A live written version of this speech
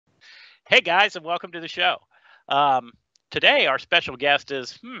Hey guys, and welcome to the show. Today, our special guest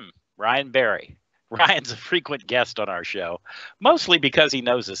is Ryan Berry. Ryan's a frequent guest on our show, mostly because he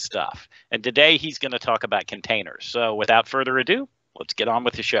knows his stuff. And today, he's going to talk about containers. So, without further ado, let's get on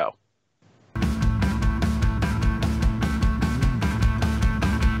with the show.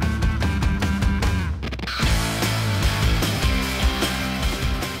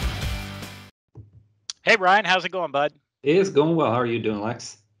 Hey Ryan, how's it going, bud? It's going well. How are you doing,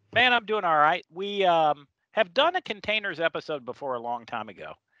 Lex? Man, I'm doing all right. We have done a containers episode before a long time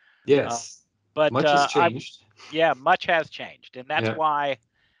ago. Yes. But much has changed. much has changed, and that's Yeah. why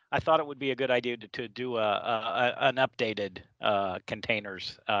I thought it would be a good idea to do an updated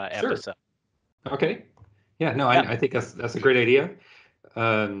containers Sure. episode. Okay. Yeah. No, Yeah. I think that's a great idea.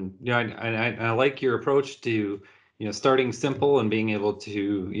 I like your approach to starting simple and being able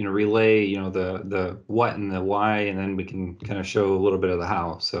to relay the what and the why, and then we can kind of show a little bit of the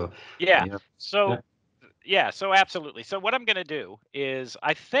how. So Yeah. you know, So yeah. so absolutely. So what I'm going to do is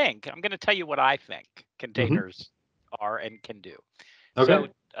I'm going to tell you what I think containers are and can do. So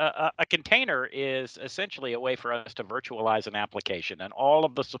Okay. a container is essentially a way for us to virtualize an application and all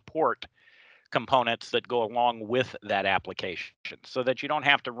of the support components that go along with that application, so that you don't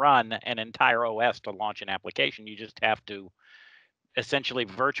have to run an entire OS to launch an application. You just have to essentially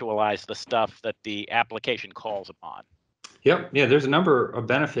virtualize the stuff that the application calls upon. Yep. Yeah. There's a number of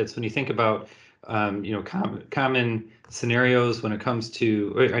benefits when you think about, common scenarios when it comes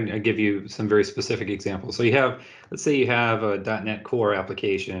to. I give you some very specific examples. So let's say you have a .NET Core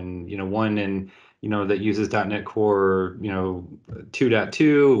application, one that uses .NET Core,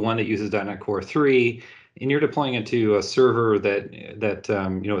 2.2, one that uses .NET Core 3, and you're deploying it to a server that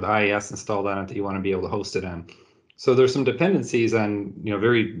with IIS installed on it that you want to be able to host it on. So there's some dependencies on,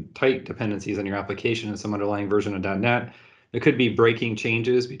 very tight dependencies on your application and some underlying version of .NET. It could be breaking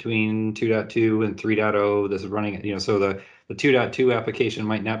changes between 2.2 and 3.0 that's running, so the 2.2 application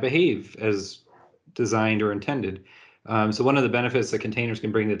might not behave as designed or intended. So one of the benefits that containers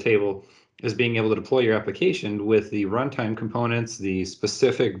can bring to the table is being able to deploy your application with the runtime components, the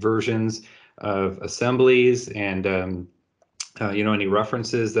specific versions of assemblies, and any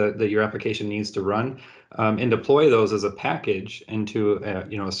references that your application needs to run, and deploy those as a package into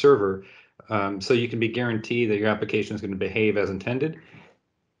a server, so you can be guaranteed that your application is going to behave as intended.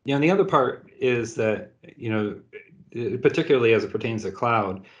 And the other part is that particularly as it pertains to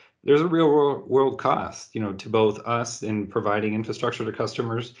cloud, there's a real world cost to both us in providing infrastructure to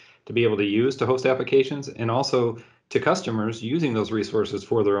customers to be able to use to host applications, and also to customers using those resources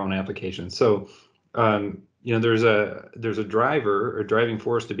for their own applications. So there's a driving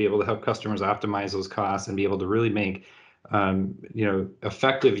force to be able to help customers optimize those costs and be able to really make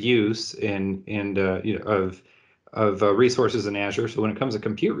effective use of resources in Azure. So when it comes to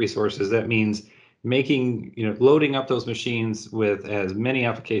compute resources, that means loading up those machines with as many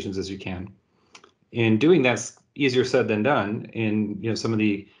applications as you can. And doing that's easier said than done. In some of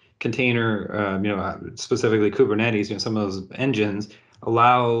the container, specifically Kubernetes, some of those engines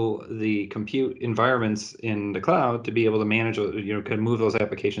allow the compute environments in the cloud to be able to manage, can move those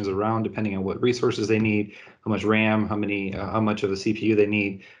applications around depending on what resources they need, how much RAM, how much of the CPU they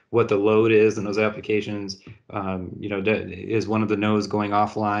need, what the load is in those applications. Is one of the nodes going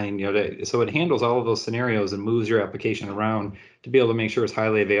offline? So it handles all of those scenarios and moves your application around to be able to make sure it's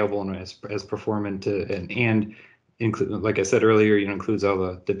highly available and as performant and include, like I said earlier, includes all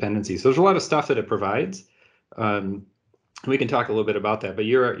the dependencies. So there's a lot of stuff that it provides. We can talk a little bit about that, but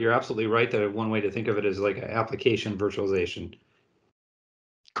you're absolutely right that one way to think of it is like an application virtualization.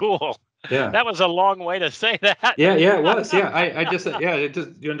 Cool. Yeah. That was a long way to say that. Yeah, it was. Yeah, I just it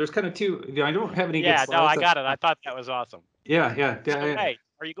just there's kind of two. I don't have any. Yeah, good no, slides. I got it. I thought that was awesome. Yeah. So, hey,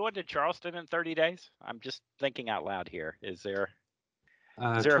 are you going to Charleston in 30 days? I'm just thinking out loud here. Is there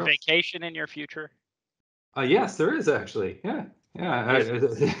a vacation in your future? Yes, there is actually. Yeah.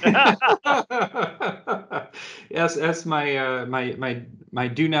 Yes, that's my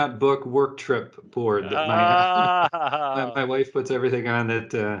do not book work trip board that my wife puts everything on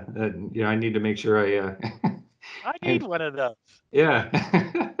that I need to make sure I need one of those. Yeah.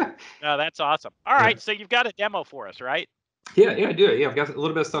 No, that's awesome. All right, so you've got a demo for us, right? Yeah, I do. Yeah, I've got a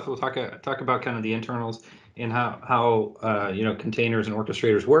little bit of stuff. We'll talk about kind of the internals and how containers and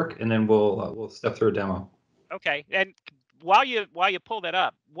orchestrators work, and then we'll step through a demo. Okay, and while you pull that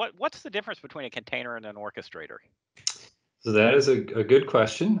up, what's the difference between a container and an orchestrator? So that is a good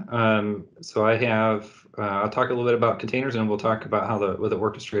question. So I'll talk a little bit about containers, and we'll talk about what the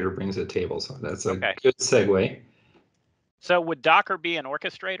orchestrator brings to the table. So that's a good segue. So would Docker be an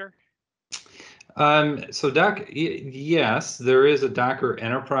orchestrator? So yes, there is a Docker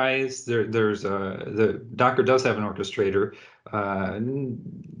Enterprise. The Docker does have an orchestrator.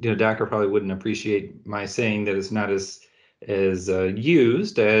 Docker probably wouldn't appreciate my saying that it's not as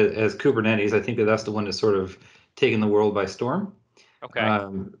used as Kubernetes. I think that's the one that's sort of taken the world by storm. Okay.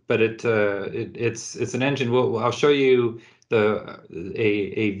 But it's an engine. I'll show you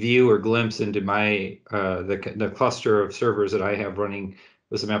a view or glimpse into my the cluster of servers that I have running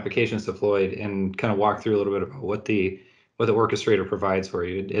with some applications deployed, and kind of walk through a little bit about what the orchestrator provides for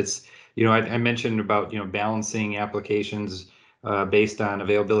you. It's I mentioned about balancing applications based on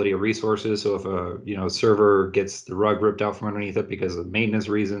availability of resources. So if a server gets the rug ripped out from underneath it because of maintenance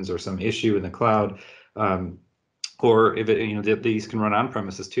reasons or some issue in the cloud. Or if these can run on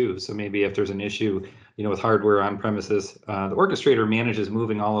premises too. So maybe if there's an issue, with hardware on premises, the orchestrator manages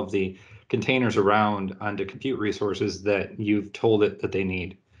moving all of the containers around onto compute resources that you've told it that they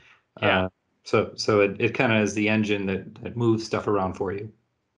need. Yeah. So it kind of is the engine that moves stuff around for you.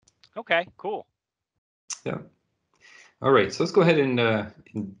 Okay, cool. Yeah. All right. So let's go ahead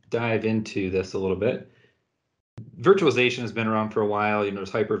and dive into this a little bit. Virtualization has been around for a while. There's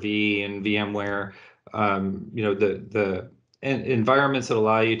Hyper-V and VMware. The environments that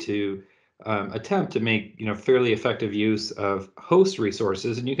allow you to attempt to make fairly effective use of host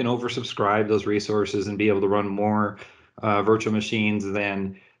resources, and you can oversubscribe those resources and be able to run more virtual machines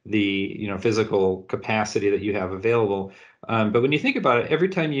than the physical capacity that you have available. But when you think about it, every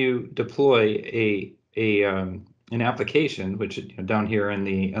time you deploy an application, which down here on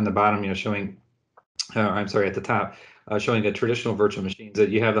the bottom, showing I'm sorry, at the top, showing a traditional virtual machines that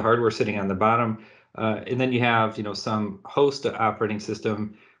you have the hardware sitting on the bottom, and then you have some host operating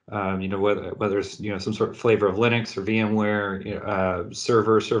system, whether it's some sort of flavor of Linux or VMware,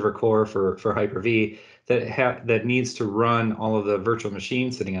 server core for Hyper-V that needs to run all of the virtual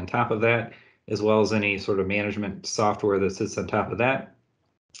machines sitting on top of that, as well as any sort of management software that sits on top of that.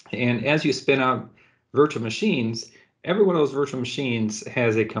 And as you spin up virtual machines, every one of those virtual machines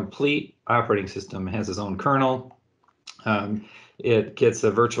has a complete operating system. It has its own kernel. It gets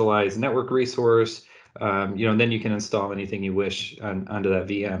a virtualized network resource. Then you can install anything you wish onto that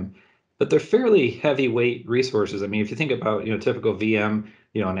VM. But they're fairly heavyweight resources. I mean, if you think about typical VM,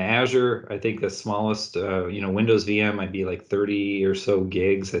 on Azure, I think the smallest Windows VM might be like 30 or so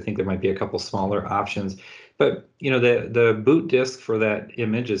gigs. I think there might be a couple smaller options. But the boot disk for that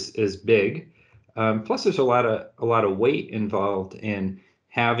image is big. Plus, there's a lot of weight involved in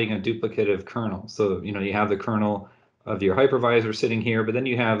having a duplicative kernel. So you have the kernel of your hypervisor sitting here, but then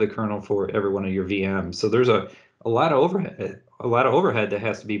you have the kernel for every one of your VMs. So there's a lot of overhead that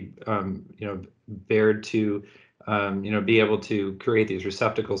has to be bared to be able to create these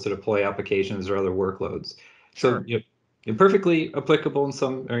receptacles to deploy applications or other workloads. Sure. So perfectly applicable in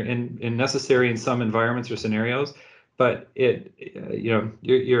some or in necessary in some environments or scenarios, but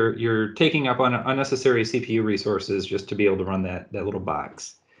you're taking up on unnecessary CPU resources just to be able to run that little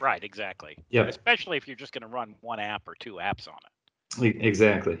box. Right, exactly. Yep. Especially if you're just going to run one app or two apps on it.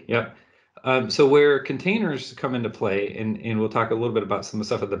 Exactly. Yep. So where containers come into play, and we'll talk a little bit about some of the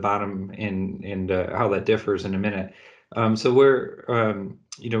stuff at the bottom and how that differs in a minute. So where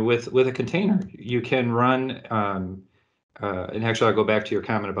with a container, you can run and actually, I'll go back to your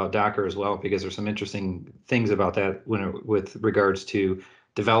comment about Docker as well, because there's some interesting things about that with regards to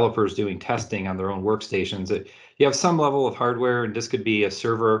developers doing testing on their own workstations. That you have some level of hardware, and this could be a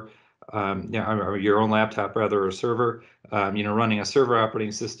server, or your own laptop rather, or a server, running a server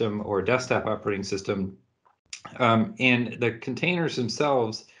operating system or a desktop operating system. And the containers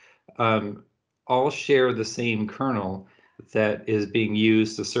themselves all share the same kernel that is being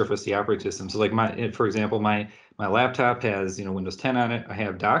used to surface the operating system. So like for example, my laptop has Windows 10 on it. I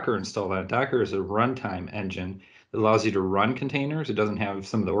have Docker installed on it. Docker is a runtime engine that allows you to run containers. It doesn't have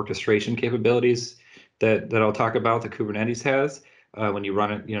some of the orchestration capabilities that I'll talk about that Kubernetes has when you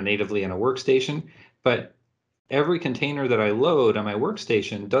run it natively in a workstation. But every container that I load on my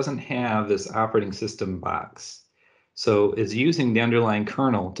workstation doesn't have this operating system box. So it's using the underlying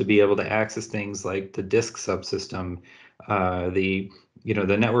kernel to be able to access things like the disk subsystem, the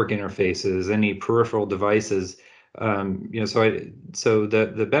network interfaces, any peripheral devices. So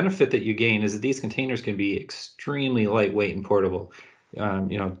the benefit that you gain is that these containers can be extremely lightweight and portable.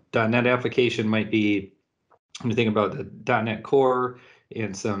 .NET application might be, when you think about the .NET Core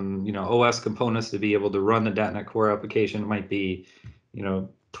and some OS components to be able to run the .NET Core application, it might be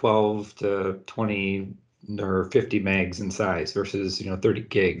 12 to 20 or 50 megs in size versus 30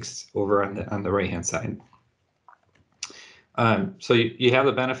 gigs over on the right hand side. So you have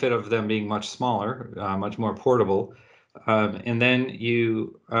the benefit of them being much smaller, much more portable, and then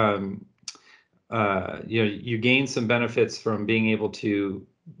you you gain some benefits from being able to,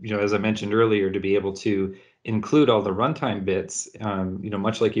 as I mentioned earlier, to be able to include all the runtime bits,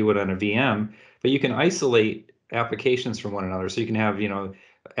 much like you would on a VM, but you can isolate applications from one another. So you can have,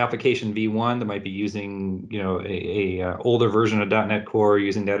 application V1 that might be using, a older version of .NET Core,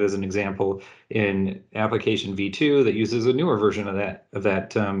 using that as an example, in application V2 that uses a newer version of that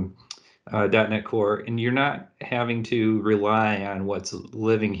 .NET Core, and you're not having to rely on what's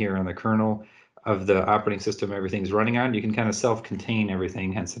living here on the kernel of the operating system everything's running on. You can kind of self-contain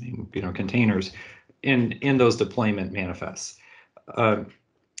everything, hence the name, containers, in those deployment manifests.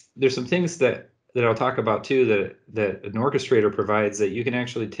 There's some things that I'll talk about too that an orchestrator provides, that you can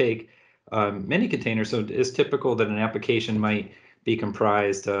actually take many containers. So it's typical that an application might be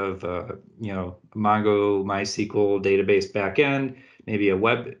comprised of Mongo, MySQL database backend, maybe a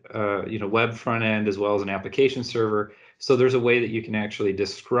web front end, as well as an application server. So there's a way that you can actually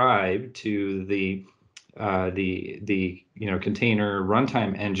describe to the container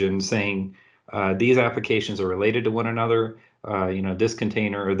runtime engine, saying these applications are related to one another. This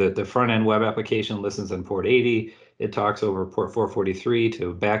container, or the front end web application, listens on port 80. It talks over port 443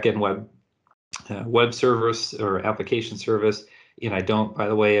 to backend web service or application service. And by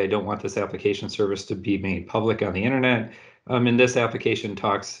the way, I don't want this application service to be made public on the internet. And this application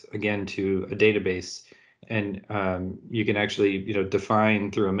talks again to a database, and you can actually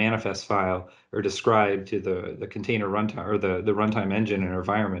define through a manifest file or describe to the container runtime, or the runtime engine and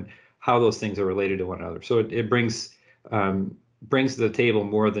environment, how those things are related to one another. So it brings to the table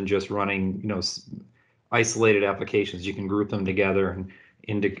more than just running isolated applications. You can group them together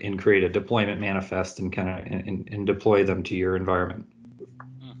and create a deployment manifest and kind of and deploy them to your environment.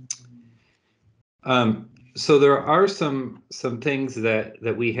 So there are some things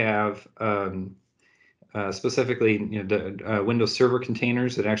that we have, specifically the Windows Server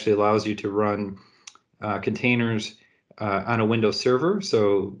containers, that actually allows you to run containers on a Windows server.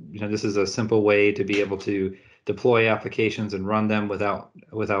 So this is a simple way to be able to deploy applications and run them without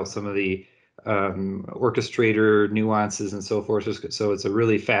some of the orchestrator nuances and so forth. So it's a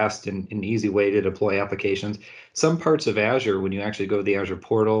really fast and easy way to deploy applications. Some parts of Azure, when you actually go to the Azure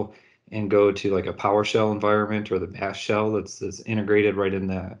portal and go to like a PowerShell environment or the Bash shell that's integrated right in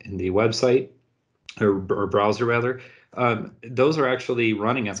the website or browser rather, those are actually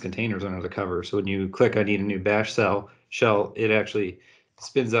running as containers under the cover. So when you click I need a new Bash shell, it actually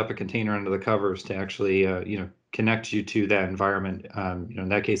spins up a container under the covers to actually connect you to that environment. In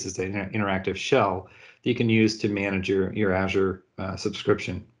that case, it's an interactive shell that you can use to manage your Azure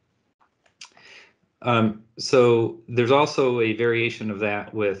subscription. So there's also a variation of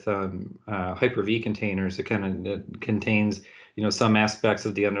that with Hyper-V containers. It kind of contains some aspects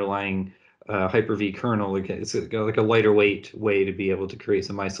of the underlying Hyper-V kernel. It's like a lighter weight way to be able to create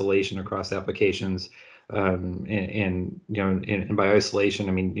some isolation across applications. And by isolation,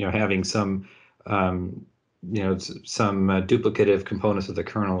 I mean having some duplicative components of the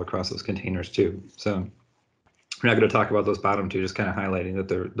kernel across those containers too. So we're not going to talk about those bottom two, just kind of highlighting that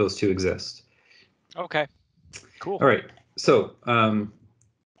those two exist. Okay, cool. All right, so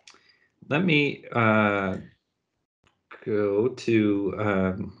let me go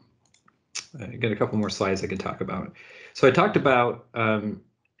to. I got a couple more slides I can talk about. So I talked about the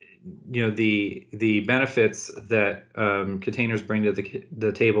benefits that containers bring to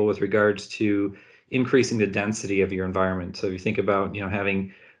the table with regards to increasing the density of your environment. So if you think about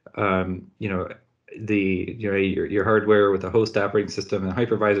having your hardware with a host operating system and a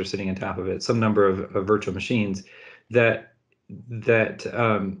hypervisor sitting on top of it, some number of virtual machines that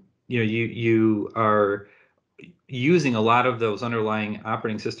you are using a lot of those underlying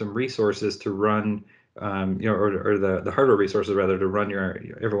operating system resources to run, or the hardware resources rather, to run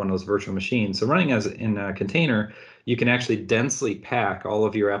every one of those virtual machines. So running as in a container, you can actually densely pack all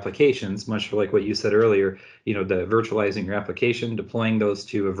of your applications, much like what you said earlier. The virtualizing your application, deploying those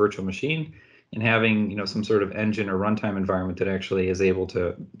to a virtual machine, and having some sort of engine or runtime environment that actually is able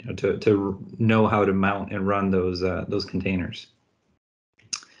to know how to mount and run those containers.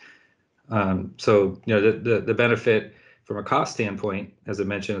 So the benefit from a cost standpoint, as I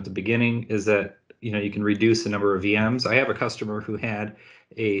mentioned at the beginning, is that you can reduce the number of VMs. I have a customer who had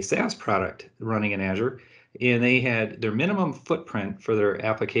a SaaS product running in Azure, and they had their minimum footprint for their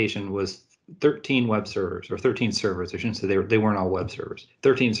application was 13 web servers, or 13 servers. I shouldn't say they weren't all web servers,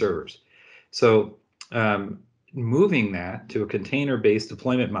 13 servers. So moving that to a container-based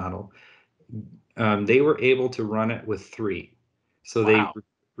deployment model, they were able to run it with 3. So wow. they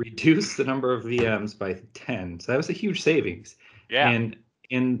reduced the number of VMs by 10. So that was a huge savings. Yeah.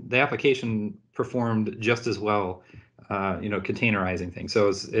 And the application performed just as well, containerizing things.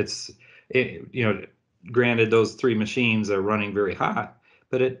 So Granted, those 3 machines are running very hot,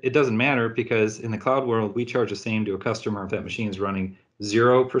 but it doesn't matter, because in the cloud world, we charge the same to a customer if that machine is running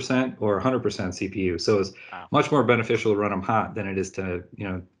 0% or 100% CPU. So it's Wow. much more beneficial to run them hot than it is to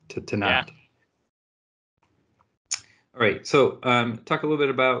to Yeah. not. All right, so talk a little bit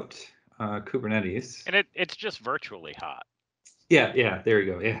about Kubernetes. And it's just virtually hot. Yeah, there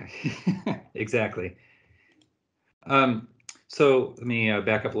you go. Yeah, exactly. So let me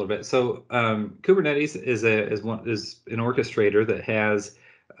back up a little bit. So Kubernetes is an orchestrator that has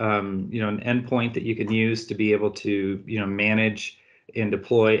an endpoint that you can use to be able to manage and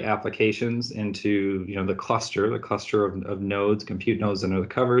deploy applications into the cluster of nodes, compute nodes under the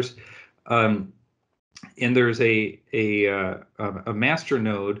covers. And there's a master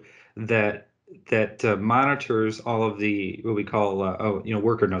node that monitors all of the what we call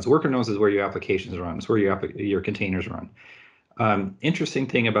worker nodes. Worker nodes is where your applications run. It's where your containers run. Interesting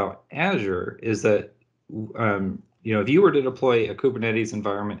thing about Azure is that if you were to deploy a Kubernetes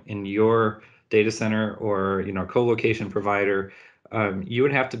environment in your data center or co-location provider, you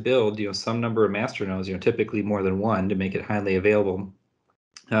would have to build some number of master nodes, typically more than one, to make it highly available.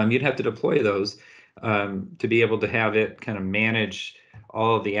 You'd have to deploy those to be able to have it kind of manage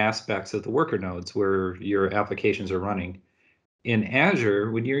all of the aspects of the worker nodes where your applications are running. In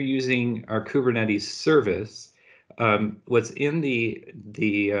Azure, when you're using our Kubernetes service, what's in the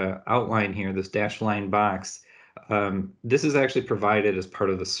outline here, this dashed line box, this is actually provided as part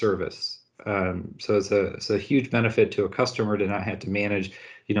of the service. So it's a huge benefit to a customer to not have to manage,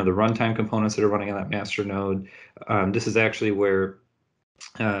 the runtime components that are running on that master node. This is actually where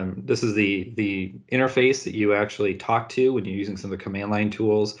this is the interface that you actually talk to when you're using some of the command line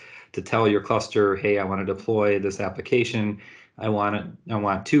tools to tell your cluster, hey, I want to deploy this application. I want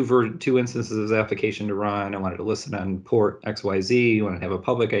two instances of this application to run. I want it to listen on port XYZ. You want to have a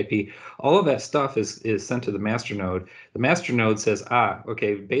public IP. All of that stuff is sent to the master node. The master node says,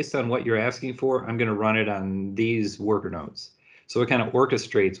 okay, based on what you're asking for, I'm going to run it on these worker nodes. So it kind of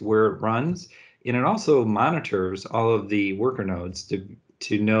orchestrates where it runs, and it also monitors all of the worker nodes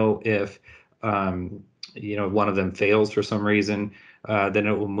to know if one of them fails for some reason. Then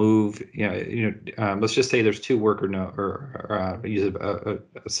it will move. Let's just say there's 2 worker nodes, or use a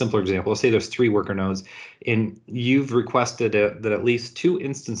simpler example. Let's say there's 3 worker nodes, and you've requested that at least 2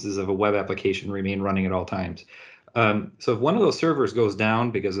 instances of a web application remain running at all times. So if one of those servers goes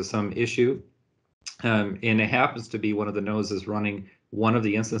down because of some issue, and it happens to be one of the nodes is running one of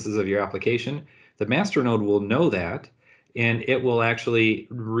the instances of your application, the master node will know that, and it will actually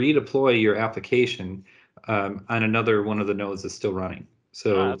redeploy your application on another one of the nodes that's still running.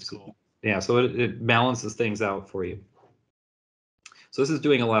 So That's cool. yeah, so it balances things out for you. So this is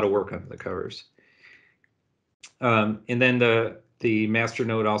doing a lot of work under the covers. And then the master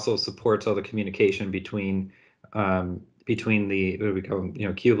node also supports all the communication between the what do we call them,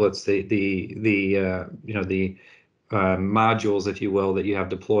 kubelets, the modules, if you will, that you have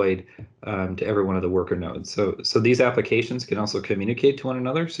deployed to every one of the worker nodes. So these applications can also communicate to one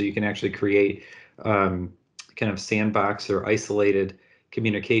another. So you can actually create kind of sandbox or isolated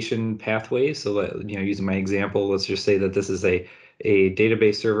communication pathways. So that, using my example, let's just say that this is a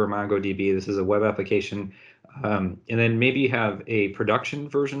database server, MongoDB. This is a web application. And then maybe you have a production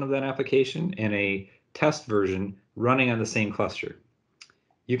version of that application and a test version running on the same cluster.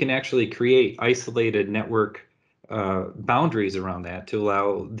 You can actually create isolated network boundaries around that to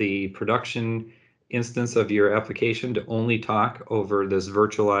allow the production instance of your application to only talk over this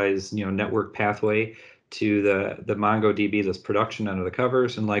virtualized network pathway to the MongoDB, this production under the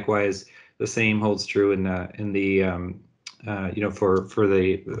covers, and likewise the same holds true in the for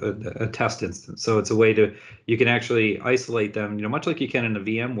the test instance. So it's a way you can actually isolate them, much like you can in the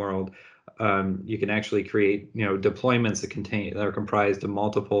VM world. You can actually create deployments that are comprised of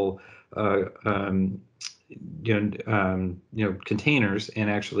multiple containers, and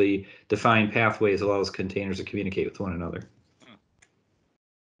actually define pathways that allow those containers to communicate with one another.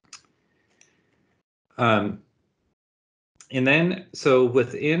 And then so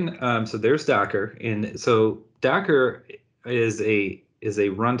within so there's Docker, and so Docker is a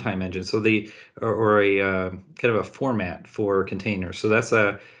runtime engine, so or a kind of a format for containers. So that's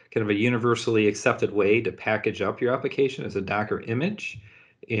a kind of a universally accepted way to package up your application as a Docker image,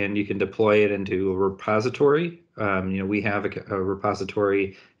 and you can deploy it into a repository. We have a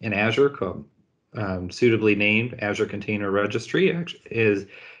repository in Azure called suitably named Azure Container Registry.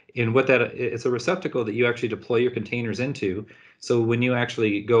 It's a receptacle that you actually deploy your containers into. So when you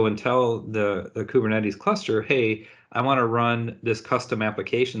actually go and tell the Kubernetes cluster, hey, I want to run this custom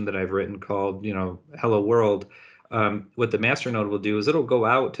application that I've written called, Hello World, what the master node will do is it'll go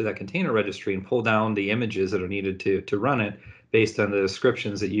out to that container registry and pull down the images that are needed to run it based on the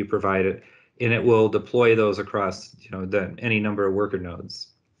descriptions that you provided, and it will deploy those across any number of worker nodes.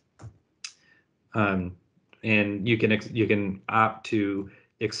 And you can opt to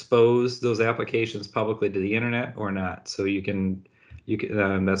expose those applications publicly to the internet or not. So you can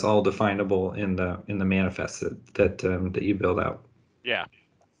that's all definable in the manifest that you build out. Yeah.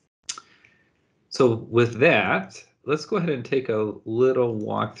 So with that, let's go ahead and take a little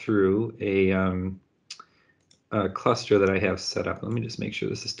walk through a cluster that I have set up. Let me just make sure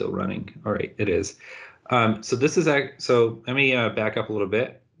this is still running. All right, it is. So this is so let me back up a little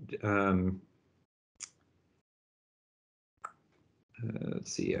bit.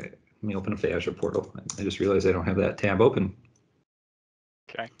 Let's see. Let me open up the Azure portal. I just realized I don't have that tab open.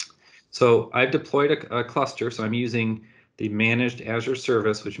 Okay. So I've deployed a cluster. So I'm using the managed Azure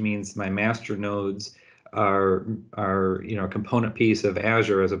service, which means my master nodes are a component piece of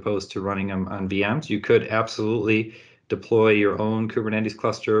Azure as opposed to running them on VMs. You could absolutely deploy your own Kubernetes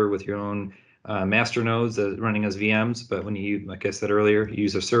cluster with your own master nodes running as VMs, but when you, like I said earlier,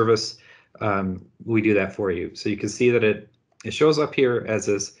 use a service, we do that for you. So you can see that it shows up here as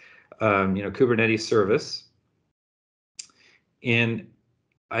this Kubernetes service, and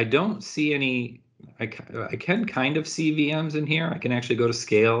I don't see any. I can kind of see VMs in here. I can actually go to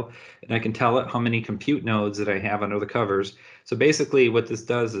scale and I can tell it how many compute nodes that I have under the covers. So basically what this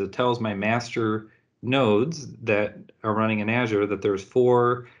does is it tells my master nodes that are running in Azure that there's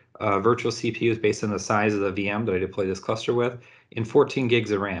 4 virtual CPUs based on the size of the VM that I deploy this cluster with, and 14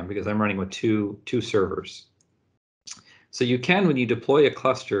 gigs of RAM because I'm running with two servers. So you can, when you deploy a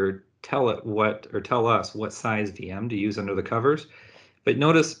cluster, tell us what size VM to use under the covers. But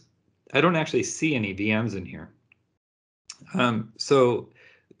notice I don't actually see any VMs in here. So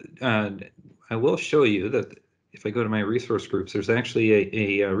I will show you that if I go to my resource groups, there's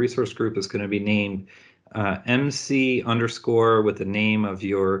actually a resource group that's going to be named MC _ with the name of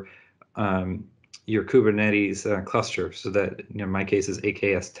your Kubernetes cluster. So that in my case is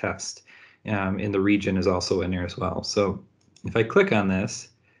AKS test, and the region is also in there as well. So if I click on this,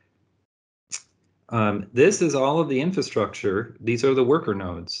 this is all of the infrastructure. These are the worker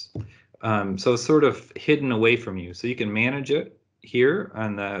nodes. So it's sort of hidden away from you. So you can manage it here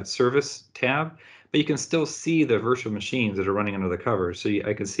on the service tab, but you can still see the virtual machines that are running under the covers. So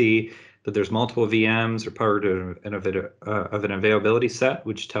I can see that there's multiple VMs are part of an availability set,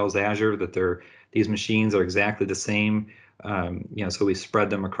 which tells Azure that these machines are exactly the same. So we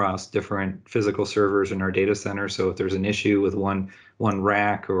spread them across different physical servers in our data center. So if there's an issue with one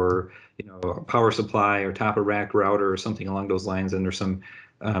rack or a power supply or top of rack router or something along those lines, and there's some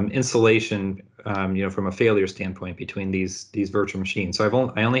insulation, from a failure standpoint between these virtual machines.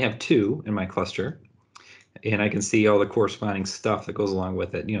 So I only have 2 in my cluster, and I can see all the corresponding stuff that goes along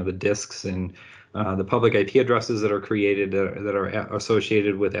with it. The disks and the public IP addresses that are created that are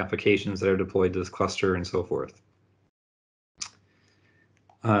associated with applications that are deployed to this cluster and so forth.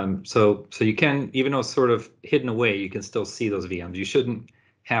 So you can, even though it's sort of hidden away, you can still see those VMs. You shouldn't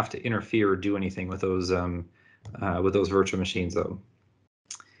have to interfere or do anything with those virtual machines, though.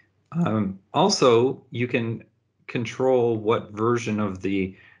 Also, you can control what version of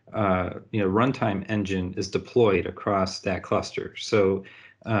the runtime engine is deployed across that cluster. So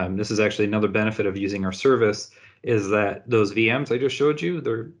this is actually another benefit of using our service, is that those VMs I just showed you,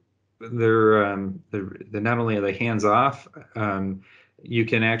 they're not only are they hands off, you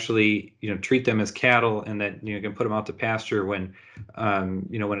can actually treat them as cattle, and that you can put them out to pasture when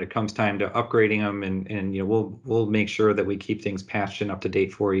when it comes time to upgrading them, and we'll make sure that we keep things patched and up to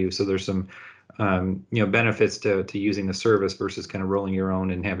date for you. So there's some benefits to using the service versus kind of rolling your own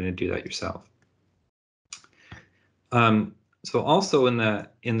and having to do that yourself. So also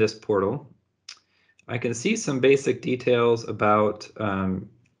in this portal, I can see some basic details about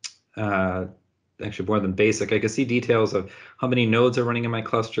actually more than basic. I can see details of how many nodes are running in my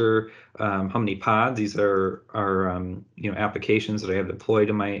cluster, how many pods. These are applications that I have deployed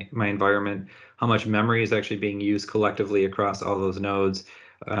in my environment. How much memory is actually being used collectively across all those nodes.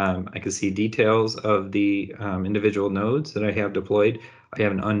 I can see details of the individual nodes that I have deployed. I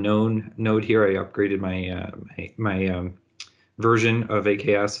have an unknown node here. I upgraded my version of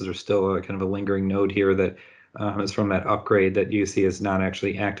AKS. So there's still a kind of a lingering node here that is from that upgrade that you see is not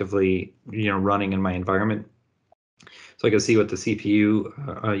actually actively running in my environment. So I can see what the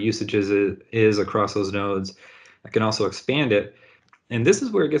CPU usage is across those nodes. I can also expand it. And this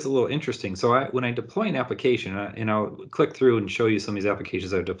is where it gets a little interesting. So when I deploy an application, and I'll click through and show you some of these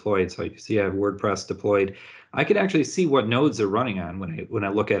applications I've deployed. So you see I have WordPress deployed. I can actually see what nodes they're running on when I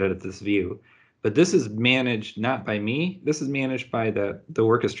look at it at this view. But this is managed not by me. This is managed by the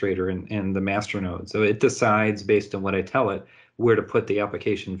orchestrator and the master node. So it decides based on what I tell it where to put the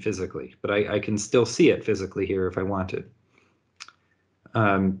application physically. But I can still see it physically here if I want it.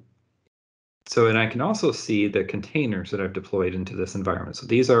 And I can also see the containers that I've deployed into this environment. So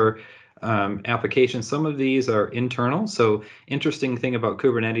these are applications. Some of these are internal. So interesting thing about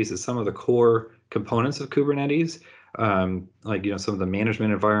Kubernetes is some of the core components of Kubernetes, like some of the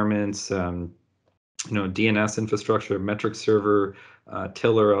management environments, DNS infrastructure, metric server,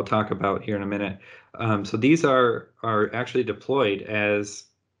 Tiller. I'll talk about here in a minute. So these are actually deployed as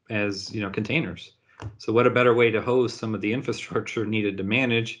containers. So what a better way to host some of the infrastructure needed to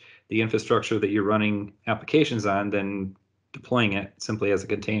manage the infrastructure that you're running applications on than deploying it simply as a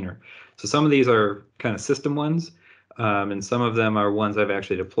container. So some of these are kind of system ones, and some of them are ones I've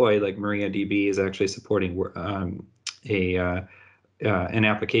actually deployed, like MariaDB is actually supporting an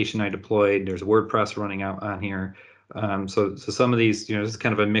application I deployed. There's WordPress running out on here. So some of these, this is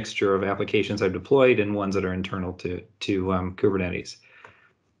kind of a mixture of applications I've deployed and ones that are internal to Kubernetes.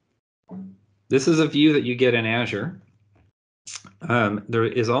 This is a view that you get in Azure. There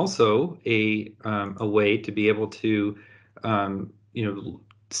is also a way to be able to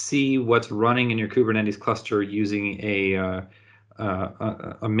see what's running in your Kubernetes cluster using a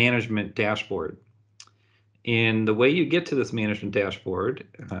management dashboard. And the way you get to this management dashboard,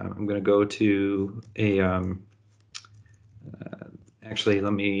 I'm going to go to a actually,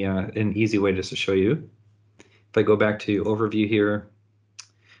 let me an easy way just to show you. If I go back to overview here,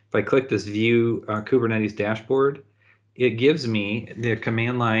 if I click this view Kubernetes dashboard, it gives me the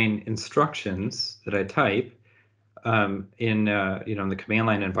command line instructions that I type in the command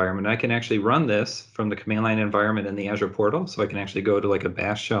line environment. I can actually run this from the command line environment in the Azure portal. So I can actually go to like a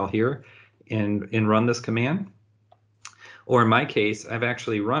bash shell here and run this command. Or in my case, I've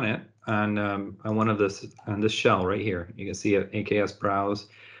actually run it on one of this shell right here. You can see it, AKS browse.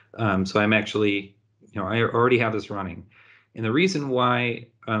 So I'm actually, I already have this running. And the reason why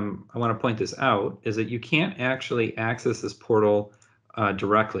I want to point this out is that you can't actually access this portal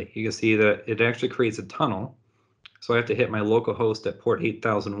directly. You can see that it actually creates a tunnel. So I have to hit my local host at port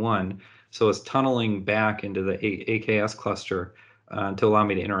 8001. So it's tunneling back into the AKS cluster to allow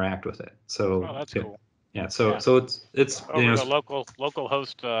me to interact with it. So that's cool. Yeah, so it's over the local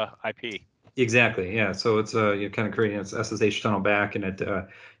host IP. Exactly, yeah. So it's you're kind of creating this SSH tunnel back, and it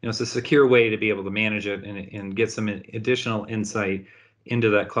it's a secure way to be able to manage it and get some additional insight into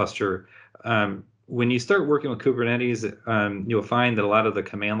that cluster. When you start working with Kubernetes, you'll find that a lot of the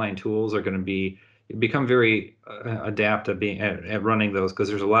command line tools are going to become very adept at running those, because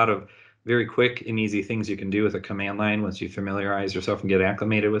there's a lot of very quick and easy things you can do with a command line once you familiarize yourself and get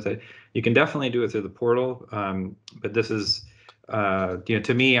acclimated with it. You can definitely do it through the portal, but this is,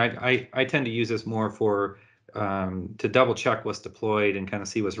 to me, I tend to use this more for to double check what's deployed and kind of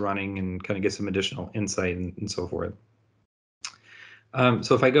see what's running and kind of get some additional insight and so forth.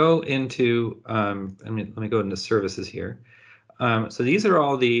 So if I go into, let me go into services here. So these are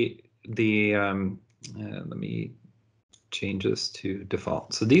all let me change this to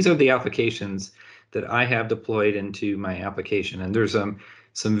default. So these are the applications that I have deployed into my application, and there's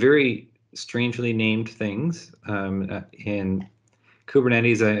some very strangely named things in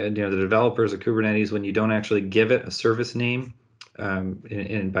Kubernetes. The developers of Kubernetes, when you don't actually give it a service name,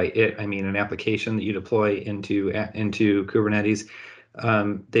 and by it I mean an application that you deploy into Kubernetes,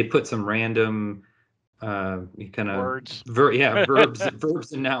 they put some random kind of words,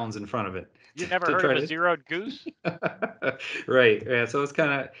 verbs and nouns in front of it. You never heard of a zeroed goose? Right. Yeah. So it's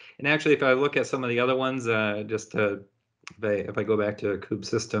kind of, and actually, if I look at some of the other ones, if I go back to a kube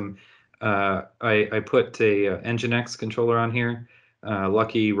system, I put a Nginx controller on here,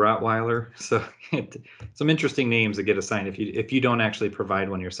 Lucky Rottweiler. So some interesting names that get assigned if you don't actually provide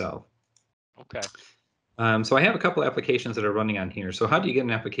one yourself. Okay. So I have a couple applications that are running on here. So how do you get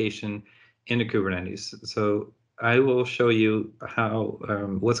an application into Kubernetes? So I will show you how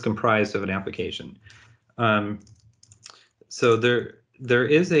what's comprised of an application. So there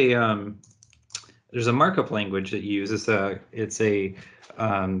is there's a markup language that uses it's a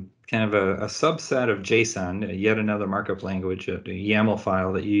kind of a subset of JSON, yet another markup language, a YAML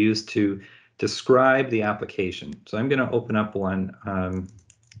file that you use to describe the application. So I'm going to open up one.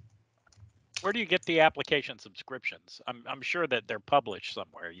 Where do you get the application subscriptions? I'm sure that they're published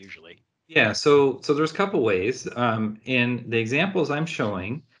somewhere usually. Yeah, so there's a couple ways. In the examples I'm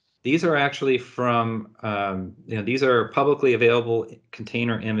showing, these are actually from these are publicly available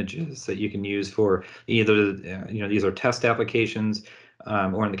container images that you can use for either these are test applications,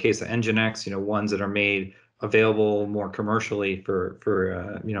 or in the case of Nginx, ones that are made available more commercially for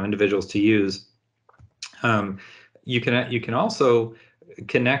individuals to use. You can also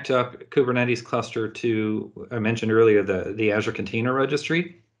connect up Kubernetes cluster to, I mentioned earlier, the Azure Container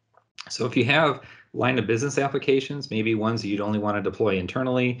Registry. So if you have line of business applications, maybe ones that you'd only want to deploy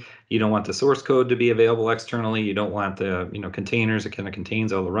internally, you don't want the source code to be available externally, you don't want the containers that kind of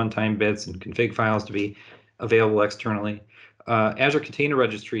contains all the runtime bits and config files to be available externally. Azure Container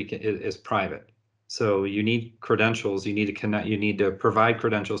Registry is private. So you need credentials, you need to connect, you need to provide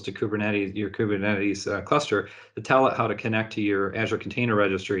credentials to Kubernetes, your Kubernetes cluster, to tell it how to connect to your Azure Container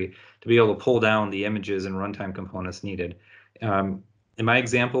Registry to be able to pull down the images and runtime components needed. In my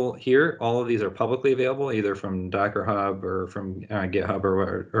example here, all of these are publicly available, either from Docker Hub or from GitHub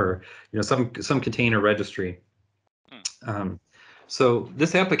or some container registry. So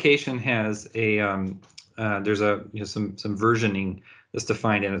this application has a there's a some versioning that's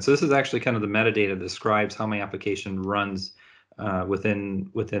defined in it. So this is actually kind of the metadata that describes how my application runs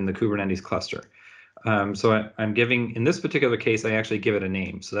within the Kubernetes cluster. So I'm giving, in this particular case, I actually give it a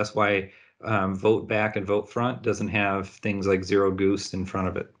name. So that's why vote back and vote front doesn't have things like zero goose in front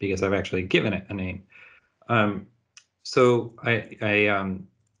of it, because I've actually given it a name. So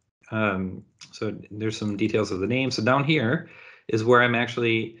so there's some details of the name. So down here is where I'm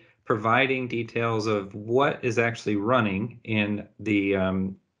actually providing details of what is actually running in the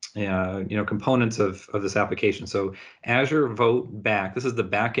components of this application. So Azure Vote Back, this is the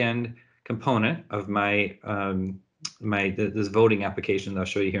backend component of my this voting application that I'll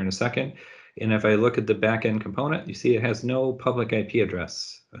show you here in a second. And if I look at the backend component, you see it has no public IP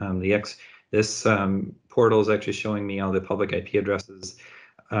address. This portal is actually showing me all the public IP addresses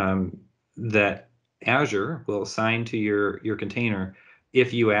that Azure will assign to your container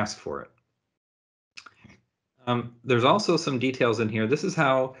if you ask for it. There's also some details in here. This is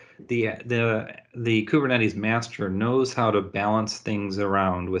how the Kubernetes master knows how to balance things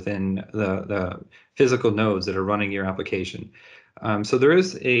around within the physical nodes that are running your application. So there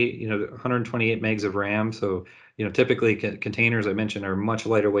is a 128 megs of RAM. So typically containers, I mentioned, are much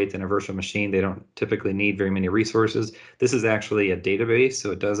lighter weight than a virtual machine. They don't typically need very many resources. This is actually a database,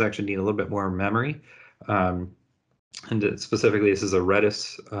 so it does actually need a little bit more memory. And specifically, this is a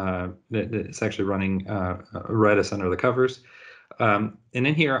Redis. It's actually running Redis under the covers. And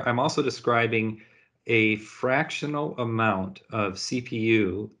in here, I'm also describing a fractional amount of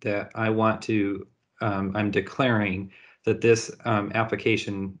CPU that I want to, I'm declaring that this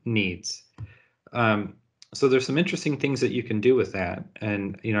application needs. So there's some interesting things that you can do with that.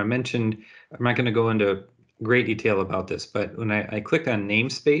 And I mentioned, I'm not going to go into great detail about this, but when I clicked on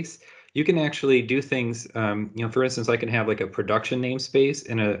namespace, you can actually do things, for instance, I can have like a production namespace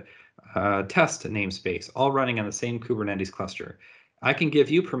and a test namespace all running on the same Kubernetes cluster. I can give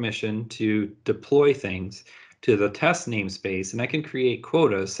you permission to deploy things to the test namespace, and I can create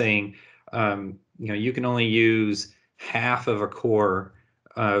quotas saying, you can only use half of a core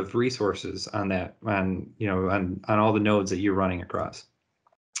of resources on that, on all the nodes that you're running across.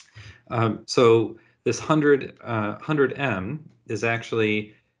 So this 100M is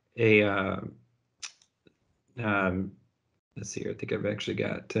actually a let's see here. I think I've actually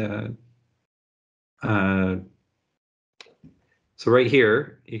got so right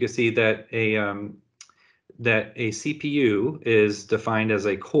here you can see that a CPU is defined as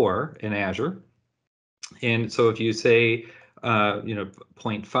a core in Azure, and so if you say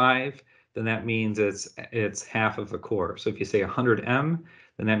 0.5, then that means it's half of a core. So if you say 100M,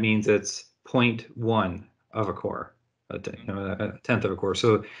 then that means it's 0.1 of a core. A tenth of a core.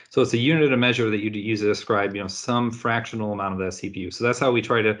 So it's a unit of measure that you use to describe some fractional amount of that CPU. So that's how we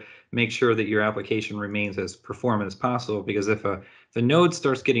try to make sure that your application remains as performant as possible. Because if a node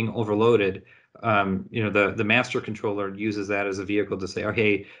starts getting overloaded, the master controller uses that as a vehicle to say,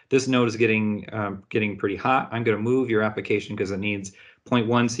 okay, this node is getting pretty hot. I'm going to move your application because it needs 0.1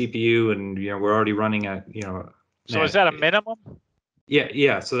 CPU, and we're already running at So is that a minimum?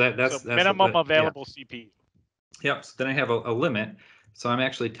 Yeah. So that's minimum available CPU. Yep. So then I have a limit. So I'm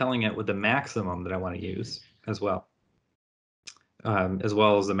actually telling it with the maximum that I want to use as well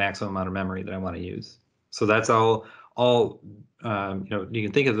as the maximum amount of memory that I want to use. So that's all. You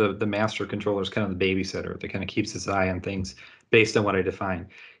can think of the master controller as kind of the babysitter that kind of keeps its eye on things based on what I define.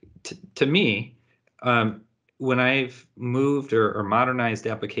 To me, when I've moved or modernized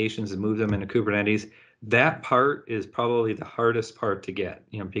applications and moved them into Kubernetes, that part is probably the hardest part to get,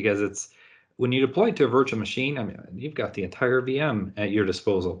 because it's when you deploy it to a virtual machine, I mean, you've got the entire VM at your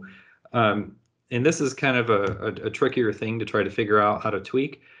disposal. And this is kind of a trickier thing to try to figure out how to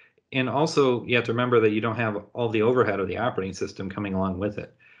tweak. And also, you have to remember that you don't have all the overhead of the operating system coming along with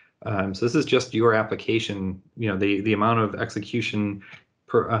it. So this is just your application, the amount of execution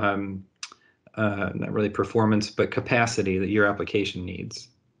per not really performance, but capacity that your application needs.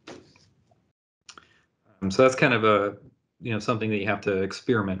 So that's kind of a, something that you have to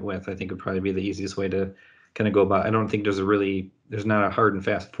experiment with. I think would probably be the easiest way to kind of go about. I don't think there's not a hard and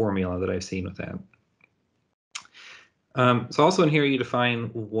fast formula that I've seen with that. So also in here you define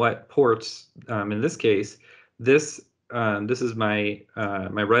what ports. In this case, this is my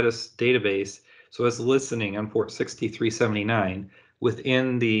my Redis database. So it's listening on port 6379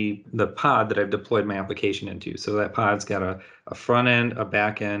 within the pod that I've deployed my application into. So that pod's got a front end, a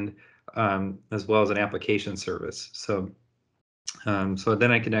back end, as well as an application service. So so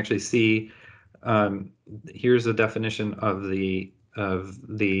then I can actually see, here's the definition of the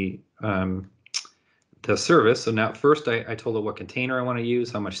service. So now first I told it what container I want to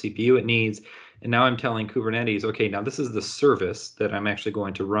use, how much CPU it needs, and now I'm telling Kubernetes, okay, now this is the service that I'm actually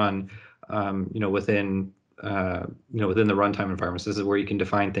going to run, within within the runtime environments. This is where you can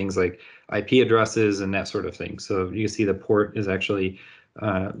define things like IP addresses and that sort of thing. So you can see the port is actually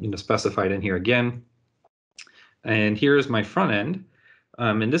specified in here again. And here's my front end,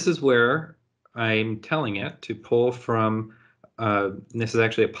 and this is where I'm telling it to pull from. This is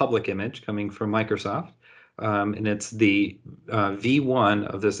actually a public image coming from Microsoft, and it's the V1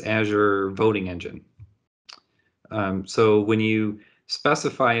 of this Azure voting engine. So when you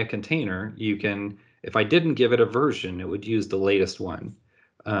specify a container, you can, if I didn't give it a version, it would use the latest one.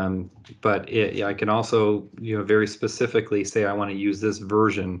 But I can also, very specifically say I want to use this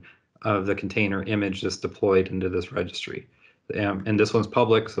version of the container image that's deployed into this registry. And this one's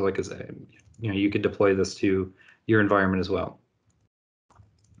public, so like I said, you could deploy this to your environment as well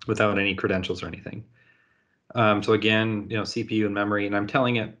without any credentials or anything. So again, CPU and memory, and I'm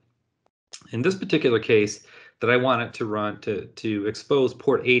telling it in this particular case that I want it to run to expose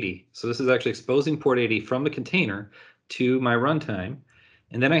port 80. So this is actually exposing port 80 from the container to my runtime,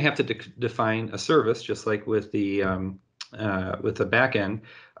 and then I have to define a service, just like with the backend.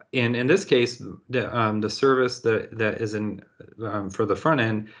 In this case, the service that is in for the front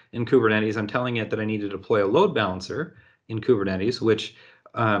end in Kubernetes, I'm telling it that I need to deploy a load balancer in Kubernetes, which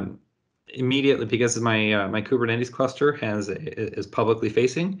immediately, because my my Kubernetes cluster is publicly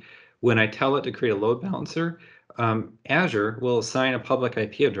facing, when I tell it to create a load balancer, Azure will assign a public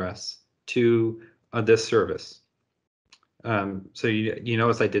IP address to this service. So you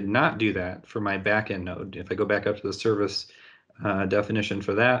notice I did not do that for my backend node. If I go back up to the service definition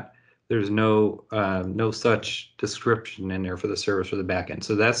for that, there's no such description in there for the service for the backend.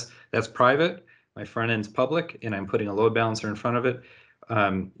 So that's private. My front end's public, and I'm putting a load balancer in front of it,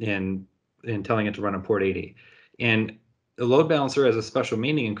 and telling it to run on port 80. And the load balancer has a special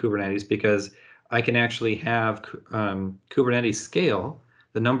meaning in Kubernetes because I can actually have Kubernetes scale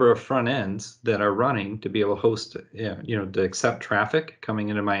the number of front ends that are running to be able to host, to accept traffic coming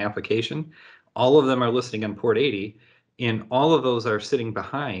into my application. All of them are listening on port 80, and all of those are sitting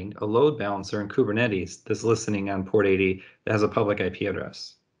behind a load balancer in Kubernetes that's listening on port 80 that has a public IP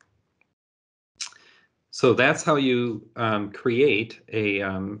address. So that's how you create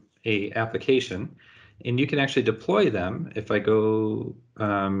a application, and you can actually deploy them. If I go,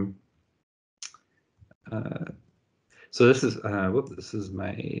 so this is this is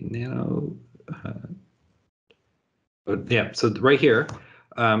my nano. Yeah, so right here,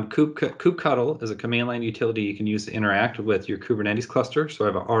 kubectl is a command line utility you can use to interact with your Kubernetes cluster. So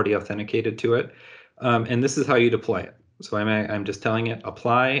I've already authenticated to it, and this is how you deploy it. So I'm just telling it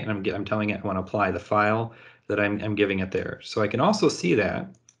apply, and I'm telling it I want to apply the file that I'm giving it there. So I can also see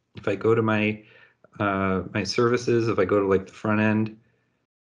that if I go to my my services, if I go to like the front end,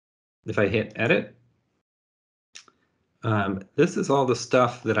 if I hit edit, this is all the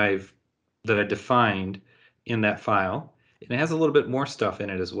stuff that I defined in that file, and it has a little bit more stuff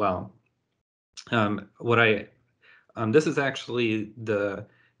in it as well. This is actually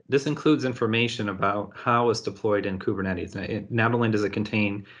this includes information about how it's deployed in Kubernetes. Not only does it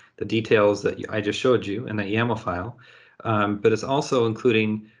contain the details that I just showed you in that YAML file, but it's also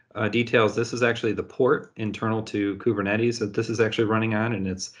including details. This is actually the port internal to Kubernetes that this is actually running on, and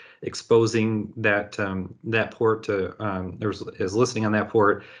it's exposing that that port to is listening on that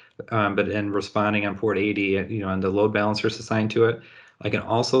port, and responding on port 80. And the load balancer is assigned to it. I can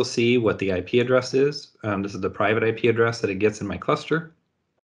also see what the IP address is. This is the private IP address that it gets in my cluster.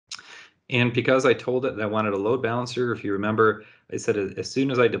 And because I told it that I wanted a load balancer, if you remember, I said as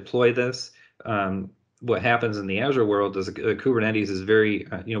soon as I deploy this, what happens in the Azure world is Kubernetes is very,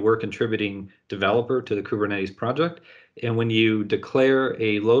 we're a contributing developer to the Kubernetes project. And when you declare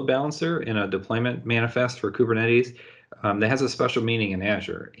a load balancer in a deployment manifest for Kubernetes, that has a special meaning in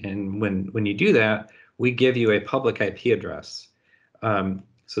Azure. And when you do that, we give you a public IP address.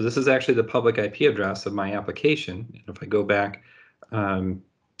 So this is actually the public IP address of my application. And if I go back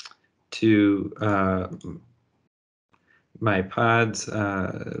to my pods,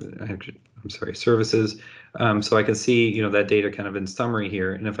 I'm sorry, services, so I can see that data kind of in summary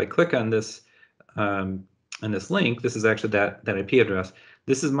here. And if I click on this link, this is actually that IP address.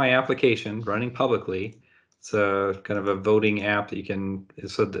 This is my application running publicly. It's a kind of a voting app that you can,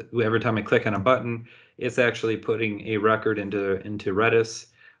 so that every time I click on a button, it's actually putting a record into Redis.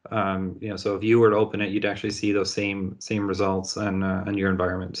 So if you were to open it, you'd actually see those same results on your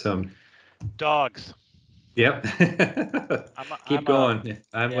environment. So dogs. Yep. Keep going.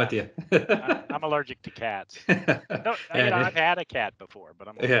 I'm with you. I'm allergic to cats. No, Yeah, I've had a cat before, but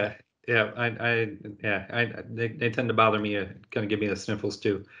I'm yeah, yeah. They tend to bother me. Kind of give me the sniffles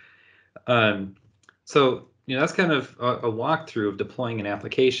too. So that's kind of a walkthrough of deploying an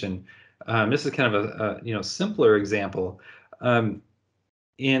application. This is kind of a simpler example.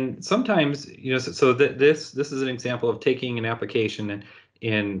 And sometimes this is an example of taking an application and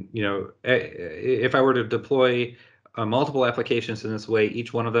if I were to deploy multiple applications in this way,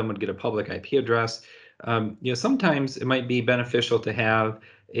 each one of them would get a public IP address. Sometimes it might be beneficial to have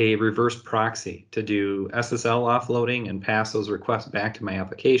a reverse proxy to do SSL offloading and pass those requests back to my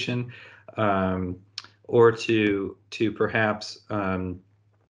application, or to perhaps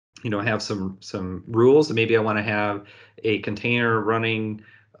have some rules. Maybe I want to have a container running,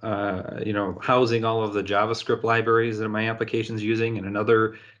 housing all of the JavaScript libraries that my application is using, and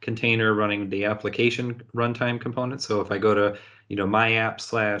another container running the application runtime component. So if I go to, my app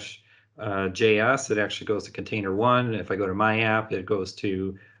slash JS, it actually goes to container 1. If I go to my app, it goes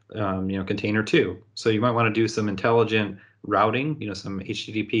to, container 2. So you might want to do some intelligent routing, some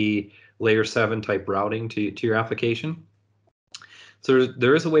HTTP layer 7 type routing to your application. So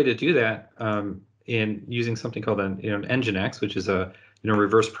there is a way to do that in using something called an Nginx, which is a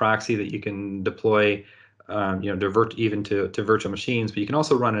reverse proxy that you can deploy, divert even to virtual machines, but you can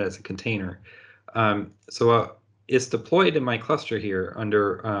also run it as a container. So it's deployed in my cluster here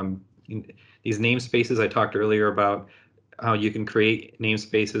under these namespaces. I talked earlier about how you can create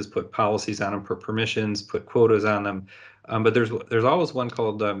namespaces, put policies on them, put permissions, put quotas on them. But there's always one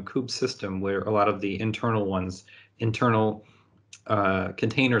called kube system, where a lot of the internal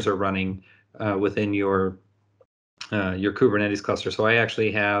containers are running within your Kubernetes cluster. So I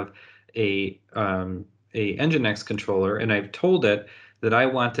actually have a Nginx controller, and I've told it that I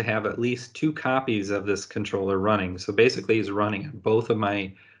want to have at least 2 copies of this controller running. So basically, it's running on both of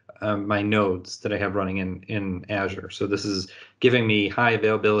my nodes that I have running in Azure. So this is giving me high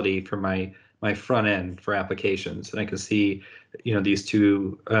availability for my front end for applications, and I can see these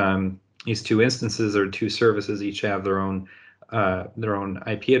two instances or 2 services each have their own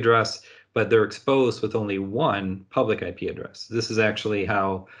IP address, but they're exposed with only one public IP address. This is actually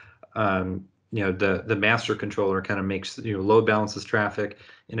how the master controller kind of makes load balances traffic,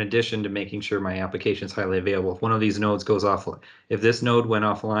 in addition to making sure my application is highly available. If one of these nodes goes off, if this node went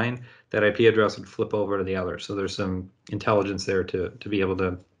offline, that IP address would flip over to the other. So there's some intelligence there to be able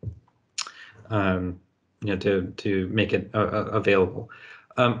to to make it available.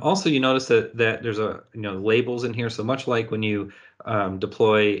 Also, you notice that there's labels in here. So much like when you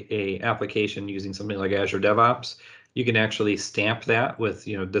deploy a application using something like Azure DevOps, you can actually stamp that with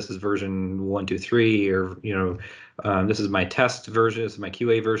this is version 123, or this is my test version, this is my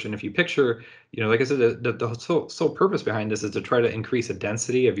QA version. If you picture, like I said, the sole purpose behind this is to try to increase the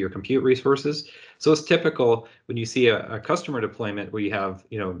density of your compute resources. So it's typical when you see a customer deployment where you have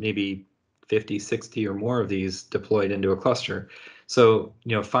maybe 50, 60 or more of these deployed into a cluster. So,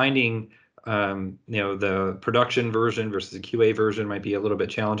 finding, the production version versus the QA version might be a little bit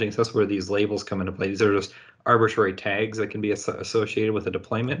challenging. So that's where these labels come into play. These are just arbitrary tags that can be associated with a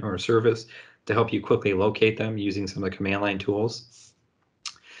deployment or a service to help you quickly locate them using some of the command line tools.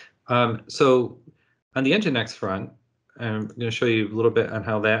 So on the Nginx front, I'm going to show you a little bit on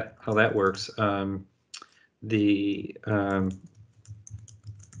how that works.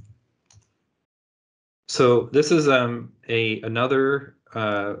 So this is another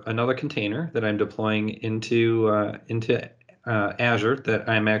container that I'm deploying into Azure that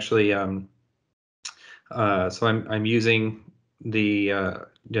I'm actually so I'm using the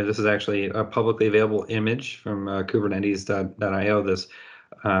this is actually a publicly available image from Kubernetes.io. This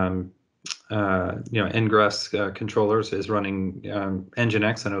Ingress controllers is running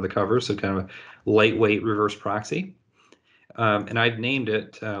Nginx under the covers, so kind of a lightweight reverse proxy, and I've named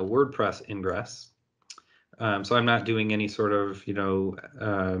it WordPress Ingress. So I'm not doing any sort of,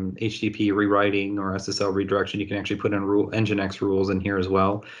 HTTP rewriting or SSL redirection. You can actually put in Nginx rules in here as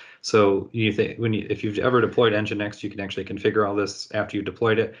well. So if you've ever deployed Nginx, you can actually configure all this after you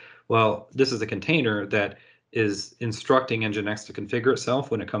deployed it. Well, this is a container that is instructing Nginx to configure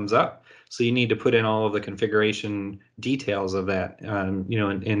itself when it comes up. So you need to put in all of the configuration details of that,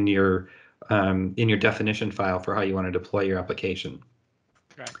 in your definition file for how you want to deploy your application.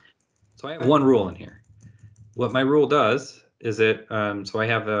 Okay. So I have one rule in here. What my rule does is so I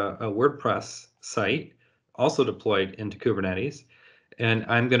have a WordPress site also deployed into Kubernetes, and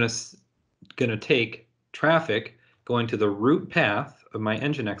I'm gonna take traffic going to the root path of my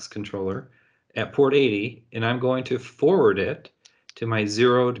Nginx controller at port 80, and I'm going to forward it to my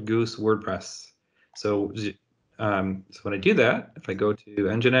zeroed goose WordPress. So when I do that, if I go to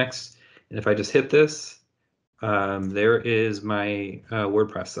Nginx, and if I just hit this, there is my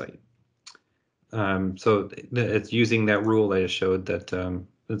WordPress site. So it's using that rule that I showed that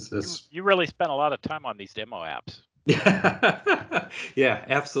You really spent a lot of time on these demo apps. Yeah,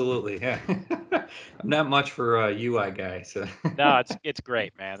 absolutely. Yeah. I'm not much for a UI guy, so No, it's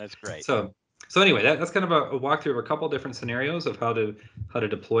great, man. It's great. so anyway, that's kind of a walkthrough of a couple different scenarios of how to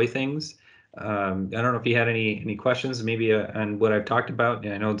deploy things. I don't know if you had any questions maybe on what I've talked about.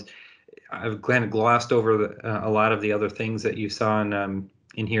 I know I've kind of glossed over a lot of the other things that you saw in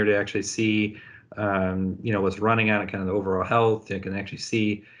here to actually see, what's running on it, kind of the overall health. You can actually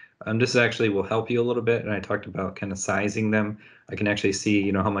see. This actually will help you a little bit, and I talked about kind of sizing them. I can actually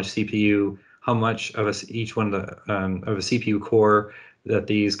see, how much CPU, how much of each one of a CPU core that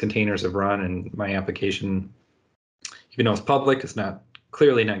these containers have run, and my application, even though it's public, it's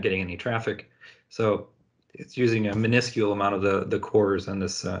clearly not getting any traffic. So it's using a minuscule amount of the cores on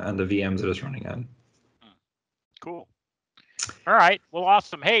this on the VMs that it's running on. Cool. All right. Well,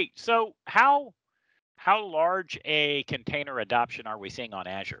 awesome. Hey, so how large a container adoption are we seeing on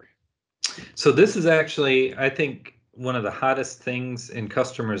Azure? So this is actually, I think, one of the hottest things in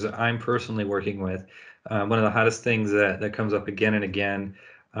customers that I'm personally working with. One of the hottest things that comes up again and again.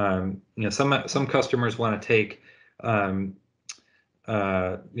 Some customers want to take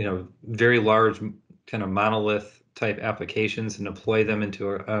very large kind of monolith type applications and deploy them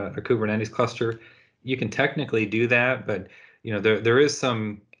into a Kubernetes cluster. You can technically do that, but there is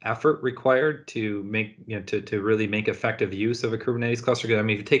some effort required to make to really make effective use of a Kubernetes cluster. I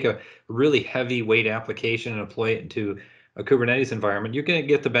mean, if you take a really heavy weight application and deploy it into a Kubernetes environment, you're going to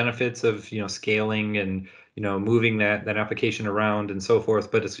get the benefits of scaling and moving that application around and so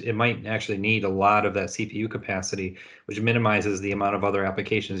forth, but it might actually need a lot of that CPU capacity, which minimizes the amount of other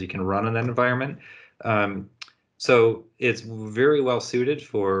applications you can run in that environment. So it's very well suited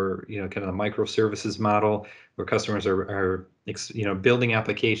for kind of the microservices model, where customers are building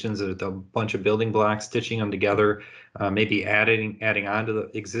applications with a bunch of building blocks, stitching them together, maybe adding on to the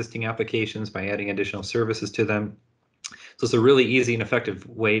existing applications by adding additional services to them. So it's a really easy and effective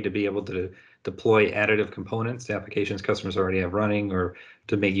way to be able to deploy additive components to applications customers already have running, or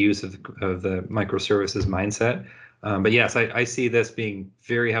to make use of the microservices mindset. But yes, I see this being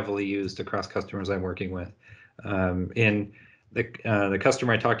very heavily used across customers I'm working with. And the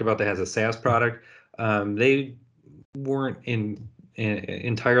customer I talked about that has a SaaS product, they weren't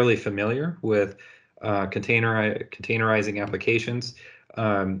entirely familiar with containerizing applications,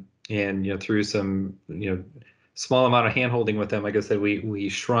 and through some small amount of handholding with them, like I said, we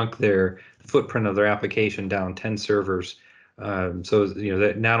shrunk their footprint of their application down 10 servers. So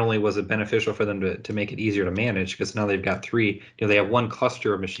that not only was it beneficial for them to make it easier to manage, because now they've got three, they have one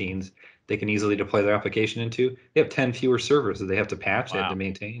cluster of machines they can easily deploy their application into. They have 10 fewer servers that they have to patch, they have to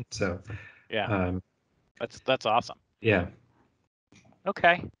maintain. So yeah, that's awesome. Yeah.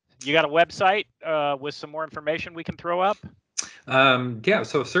 Okay, you got a website with some more information we can throw up? Yeah,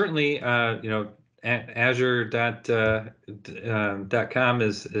 so certainly, Azure.com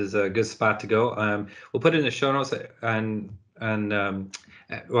is a good spot to go. We'll put it in the show notes I'll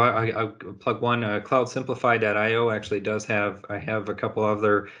plug one. CloudSimplify.io actually I have a couple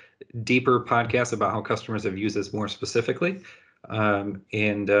other deeper podcasts about how customers have used this more specifically. I'll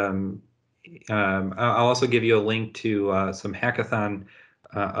also give you a link to some hackathon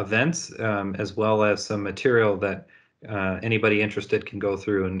events, as well as some material that anybody interested can go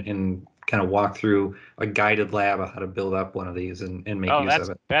through and kind of walk through a guided lab of how to build up one of these and make use of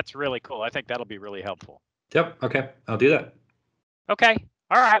it. That's really cool. I think that'll be really helpful. Yep. Okay. I'll do that. Okay.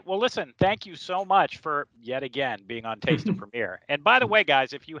 All right. Well, listen, thank you so much for yet again being on Taste of Premier. And by the way,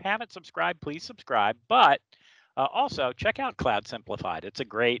 guys, if you haven't subscribed, please subscribe. But also check out Cloud Simplified. It's a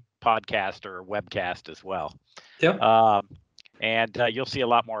great podcast or webcast as well. Yep. And you'll see a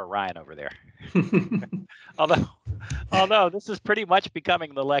lot more of Ryan over there. Although this is pretty much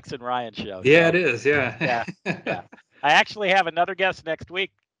becoming the Lex and Ryan show. Yeah, So it is. Yeah. yeah, yeah. I actually have another guest next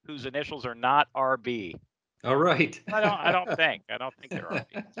week whose initials are not RB. All right. I don't think they're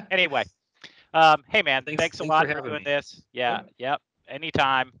RB. Anyway, hey man, thanks a Thanks for lot for having doing me. this. Yeah, Yep. yep.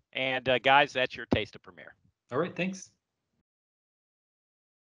 Anytime. And guys, that's your taste of Premiere. All right. Thanks.